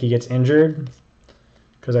happens, like he gets injured.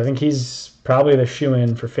 Because I think he's probably the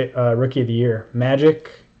shoo-in for Rookie of the Year.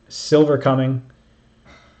 Magic, silver coming.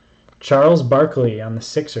 Charles Barkley on the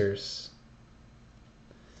Sixers.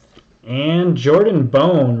 And Jordan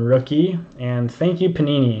Bone, rookie. And thank you,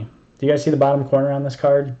 Panini. Do you guys see the bottom corner on this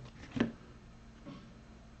card?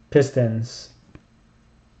 Pistons.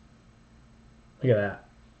 Look at that.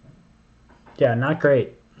 Yeah, not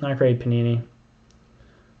great. Not great, Panini.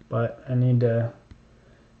 But I need to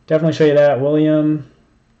definitely show you that. William,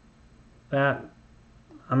 that,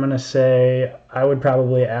 I'm going to say I would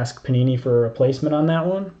probably ask Panini for a replacement on that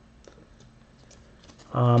one.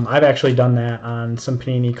 I've actually done that on some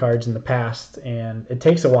Panini cards in the past, and it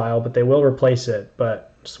takes a while, but they will replace it.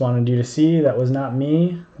 But just wanted you to see that was not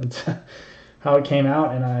me. It's how it came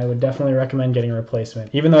out, and I would definitely recommend getting a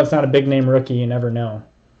replacement. Even though it's not a big-name rookie, you never know.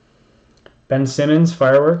 Ben Simmons,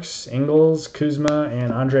 Fireworks, Ingles, Kuzma,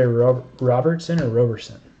 and Andre Robertson or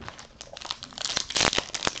Roberson.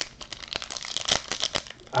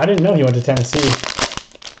 I didn't know he went to Tennessee.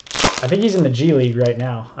 I think he's in the G League right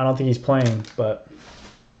now. I don't think he's playing, but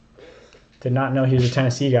did not know he was a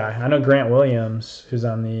Tennessee guy. I know Grant Williams, who's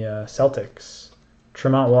on the Celtics.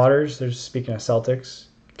 Tremont Waters, there's speaking of Celtics.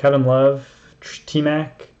 Kevin Love,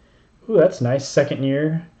 T-Mac. Ooh, that's nice. Second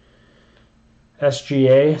year.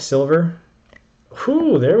 SGA, silver.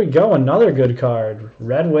 Ooh, there we go. Another good card.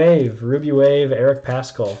 Red Wave, Ruby Wave, Eric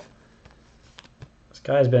Paschall. This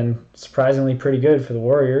guy's been surprisingly pretty good for the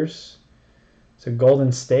Warriors. It's a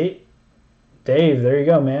Golden State. Dave, there you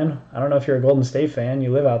go, man. I don't know if you're a Golden State fan.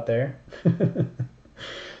 You live out there.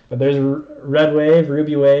 But there's a Red Wave,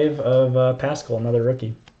 Ruby Wave of Paschall, another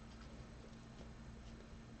rookie.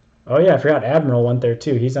 Oh, yeah, I forgot Admiral went there,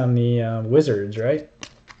 too. He's on the Wizards, right?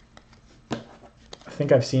 I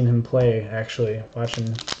think I've seen him play, actually,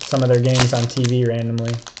 watching some of their games on TV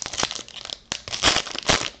randomly.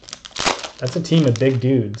 That's a team of big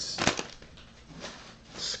dudes.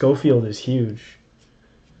 Schofield is huge.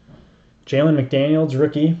 Jalen McDaniels,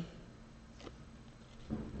 rookie.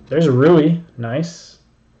 There's a Rui. Nice.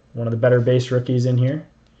 One of the better base rookies in here.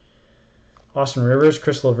 Austin Rivers,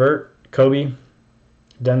 Chris LeVert, Kobe,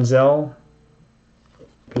 Denzel,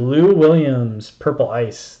 Lou Williams, Purple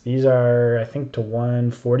Ice. These are, I think, to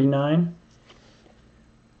 149.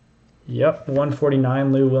 Yep,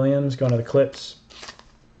 149, Lou Williams going to the Clips.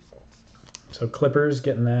 So Clippers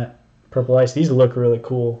getting that Purple Ice. These look really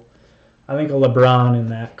cool. I think a LeBron in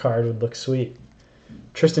that card would look sweet.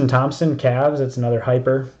 Tristan Thompson, Cavs. That's another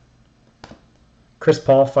hyper. Chris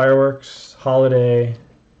Paul, Fireworks, Holiday,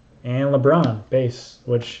 and LeBron, base,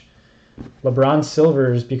 which LeBron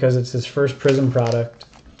silvers, because it's his first Prizm product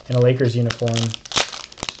in a Lakers uniform,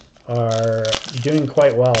 are doing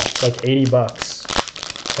quite well. It's like $80.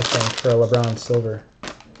 I think, for a LeBron silver.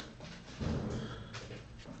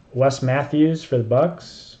 Wes Matthews for the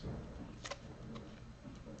Bucks.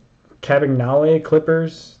 Cabagnale,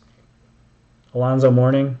 Clippers. Alonzo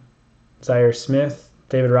Mourning. Zaire Smith.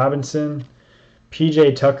 David Robinson.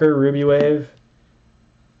 PJ Tucker, Ruby Wave.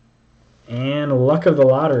 And luck of the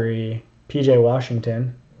lottery, PJ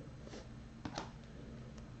Washington.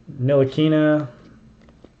 Ntilikina,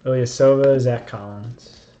 Ilyasova, Zach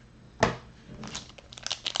Collins.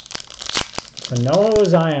 So Noah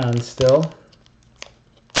Zion still.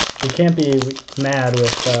 We can't be mad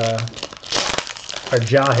with our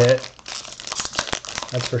jaw hit.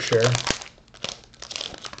 That's for sure.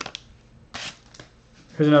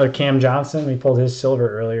 Here's another Cam Johnson. We pulled his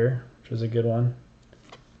silver earlier, which was a good one.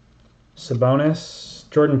 Sabonis.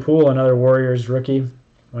 Jordan Poole, another Warriors rookie.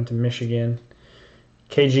 Went to Michigan.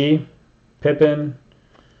 KG. Pippen.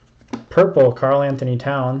 Purple, Karl Anthony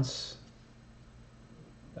Towns.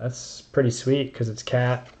 That's pretty sweet because it's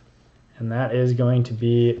Cat. And that is going to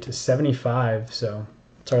be to 75. So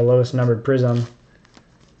it's our lowest numbered Prizm.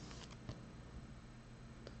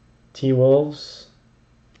 T-Wolves.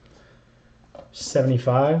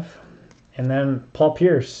 75. And then Paul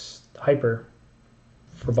Pierce, Hyper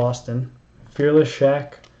for Boston. Fearless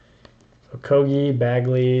Shaq. Okogie,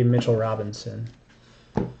 Bagley, Mitchell Robinson.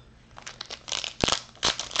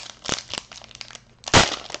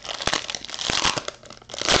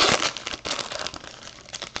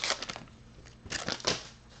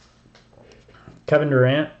 Kevin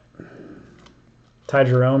Durant. Ty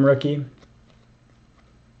Jerome, rookie.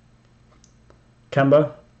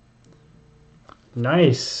 Kemba.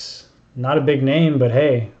 Nice. Not a big name, but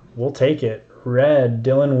hey, we'll take it. Red,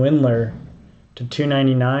 Dylan Windler to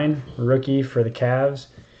 299, rookie for the Cavs.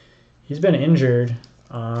 He's been injured,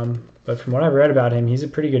 but from what I've read about him, he's a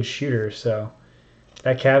pretty good shooter. So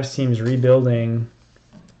that Cavs team's rebuilding,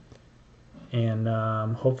 and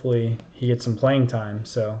hopefully he gets some playing time.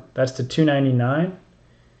 So that's to 299.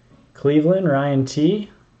 Cleveland, Ryan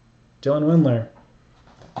T, Dylan Windler.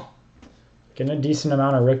 Getting a decent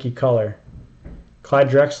amount of rookie color. Clyde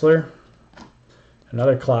Drexler,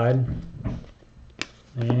 another Clyde,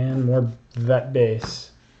 and more vet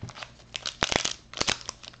base.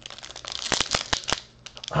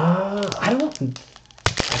 I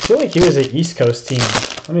feel like he was an East Coast team.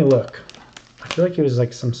 Let me look. I feel like he was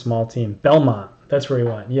like some small team. Belmont, that's where he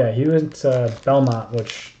went. Yeah, he went to Belmont,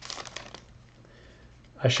 which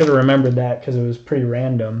I should have remembered that because it was pretty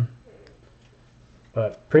random,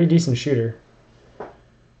 but pretty decent shooter.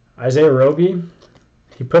 Isaiah Roby,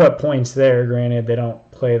 he put up points there. Granted, they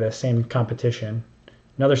don't play the same competition.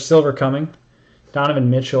 Another silver coming. Donovan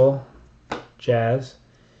Mitchell, Jazz.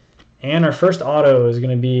 And our first auto is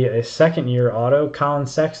going to be a second-year auto. Colin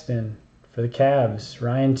Sexton for the Cavs.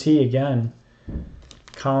 Ryan T again.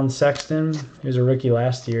 Colin Sexton, he was a rookie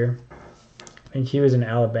last year. I think he was an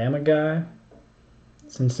Alabama guy.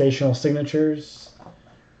 Sensational signatures.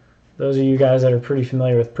 Those of you guys that are pretty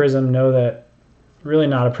familiar with Prizm know that really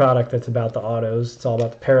not a product that's about the autos. It's all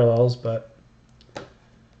about the parallels, but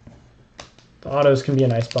the autos can be a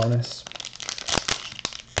nice bonus.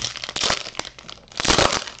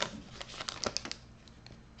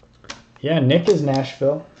 Yeah, Nick is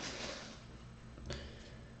Nashville.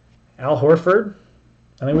 Al Horford.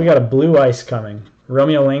 I think we got a blue ice coming.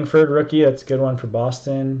 Romeo Langford, rookie. That's a good one for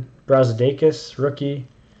Boston. Brazdeikis, rookie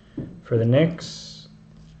for the Knicks.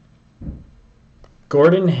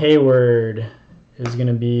 Gordon Hayward is going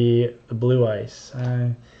to be the blue ice.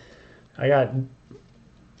 I got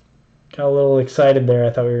a little excited there.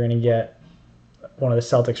 I thought we were going to get one of the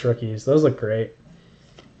Celtics rookies. Those look great.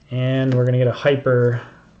 And we're going to get a hyper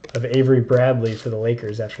of Avery Bradley for the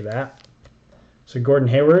Lakers after that. So Gordon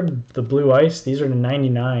Hayward, the blue ice, these are the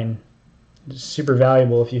 99. Super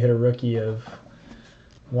valuable if you hit a rookie of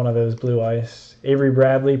one of those blue ice. Avery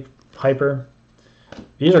Bradley, hyper.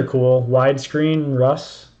 These are cool. Widescreen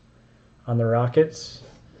Russ on the Rockets,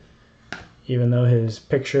 even though his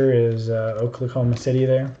picture is Oklahoma City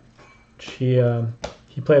there. He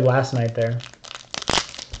played last night there.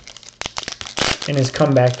 In his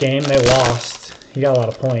comeback game, they lost. He got a lot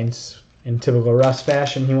of points. In typical Russ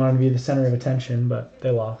fashion, he wanted to be the center of attention, but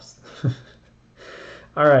they lost.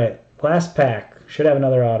 All right, last pack. Should have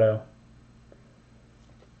another auto.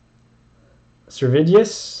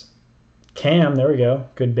 Servidius, Cam, there we go.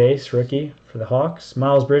 Good base, rookie for the Hawks.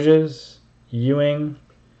 Miles Bridges, Ewing,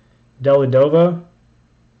 Deladova,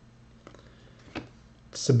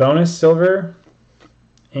 Sabonis, silver.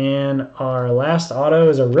 And our last auto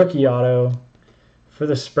is a rookie auto for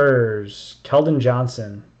the Spurs. Keldon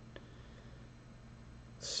Johnson.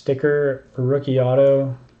 Sticker rookie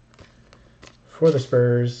auto for the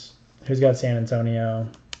Spurs. Who's got San Antonio?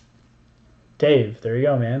 Dave, there you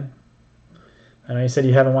go, man. I know you said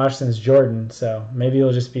you haven't watched since Jordan, so maybe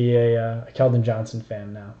you'll just be a Keldon Johnson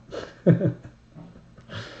fan now.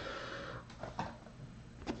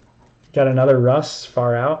 Got another Russ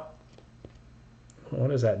far out. What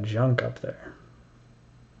is that junk up there?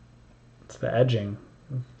 It's the edging.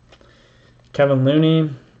 Kevin Looney,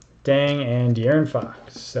 Dang, and De'Aaron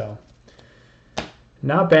Fox. So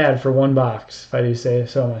not bad for one box, if I do say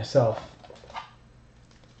so myself.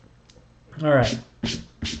 All right.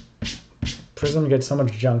 Prizm gets so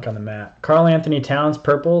much junk on the mat. Karl Anthony Towns,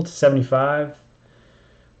 purple to 75.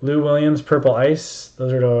 Lou Williams, purple ice.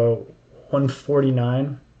 Those are to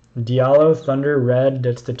 149. Diallo, Thunder, red.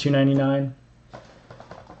 That's to 299.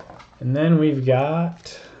 And then we've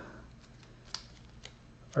got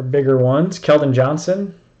our bigger ones. Keldon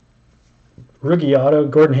Johnson. Rookie auto.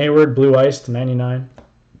 Gordon Hayward, blue ice to 99.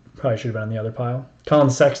 Probably should have been on the other pile. Colin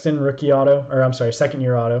Sexton, rookie auto. Or I'm sorry, second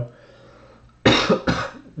year auto.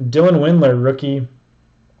 Dylan Windler, rookie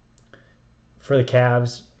for the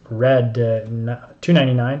Cavs, red to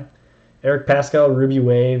 299. Eric Pascal, Ruby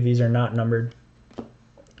Wave. These are not numbered.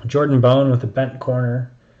 Jordan Bone with a bent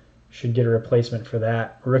corner. Should get a replacement for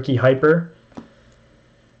that. Rookie Hyper.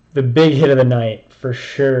 The big hit of the night, for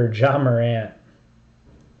sure, Ja Morant.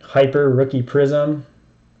 Hyper, rookie Prizm.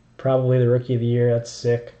 Probably the rookie of the year. That's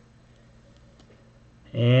sick.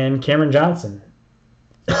 And Cameron Johnson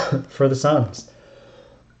for the Suns.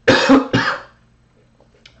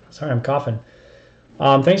 Sorry, I'm coughing.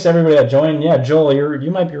 Thanks to everybody that joined. Yeah, Joel,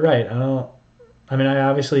 you might be right. I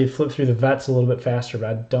obviously flipped through the vets a little bit faster, but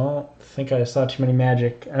I don't think I saw too many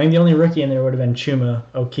Magic. I think the only rookie in there would have been Chuma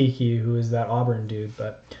Okeke, who is that Auburn dude.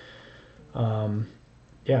 But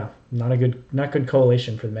yeah, not good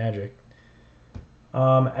collation for the Magic.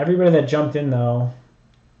 Everybody that jumped in though,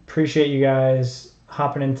 appreciate you guys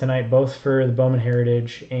hopping in tonight, both for the Bowman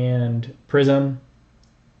Heritage and Prizm.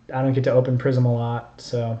 I don't get to open Prizm a lot,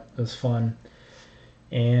 so it was fun.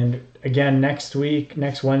 And again, next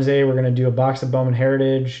Wednesday, we're going to do a box of Bowman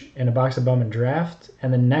Heritage and a box of Bowman Draft.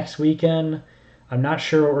 And then next weekend, I'm not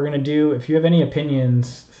sure what we're going to do. If you have any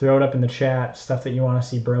opinions, throw it up in the chat, stuff that you want to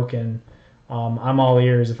see broken. I'm all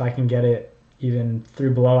ears. If I can get it even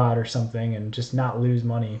through blowout or something and just not lose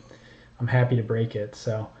money, I'm happy to break it.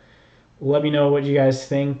 So let me know what you guys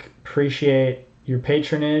think. Appreciate your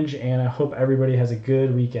patronage, and I hope everybody has a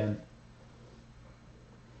good weekend.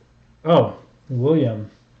 Oh, William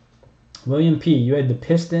P., you had the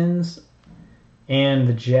Pistons and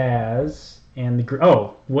the Jazz and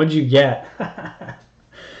the what'd you get?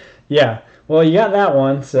 Yeah, well, you got that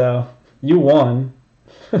one, so you won.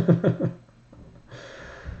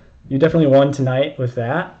 You definitely won tonight with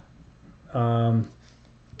that.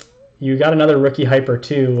 You got another rookie Hyper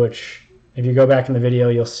too, which if you go back in the video,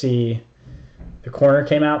 you'll see the corner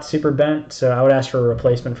came out super bent, so I would ask for a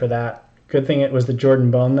replacement for that. Good thing it was the Jordan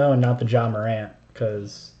Bone, though, and not the Ja Morant,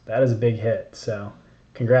 because that is a big hit. So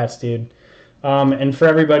congrats, dude. And for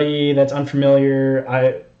everybody that's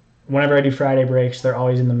unfamiliar, whenever I do Friday breaks, they're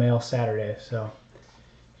always in the mail Saturday. So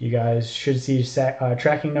you guys should see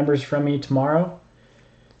tracking numbers from me tomorrow.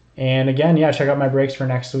 And again, yeah, check out my breaks for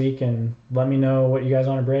next week, and let me know what you guys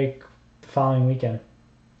want to break the following weekend.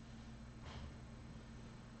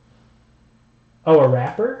 Oh, a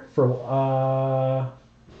wrapper?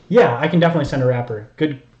 Yeah, I can definitely send a wrapper.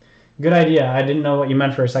 Good idea. I didn't know what you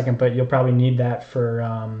meant for a second, but you'll probably need that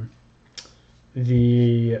for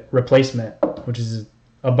the replacement, which is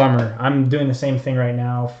a bummer. I'm doing the same thing right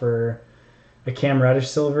now for a Cam Reddish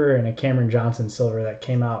silver and a Cameron Johnson silver that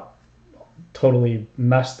came out totally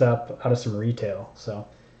messed up out of some retail. So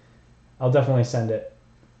I'll definitely send it.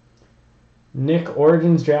 Nick,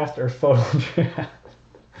 Origins draft or photo draft?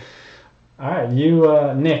 All right,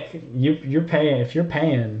 Nick, you're paying. If you're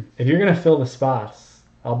gonna fill the spots,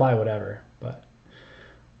 I'll buy whatever. But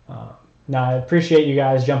no, I appreciate you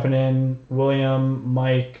guys jumping in. William,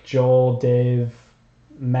 Mike, Joel, Dave,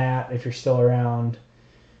 Matt, if you're still around,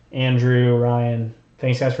 Andrew, Ryan.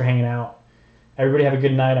 Thanks guys for hanging out. Everybody have a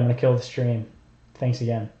good night. I'm gonna kill the stream. Thanks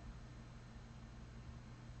again.